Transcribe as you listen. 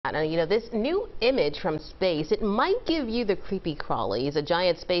that. Now, you know, this new image from space, it might give you the creepy crawlies. A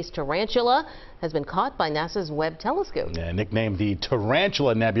giant space tarantula has been caught by NASA's Webb telescope. Yeah, nicknamed the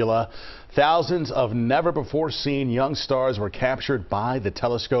Tarantula Nebula, thousands of never-before-seen young stars were captured by the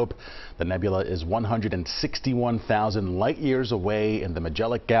telescope. The nebula is 161,000 light-years away in the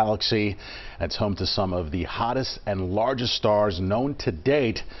Magellan Galaxy. It's home to some of the hottest and largest stars known to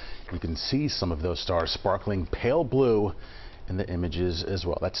date. You can see some of those stars sparkling pale blue in the images as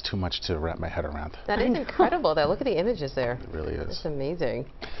well. That's too much to wrap my head around. That is incredible, though. Look at the images there. It really is. It's amazing.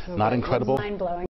 Not incredible. Mind-blowing.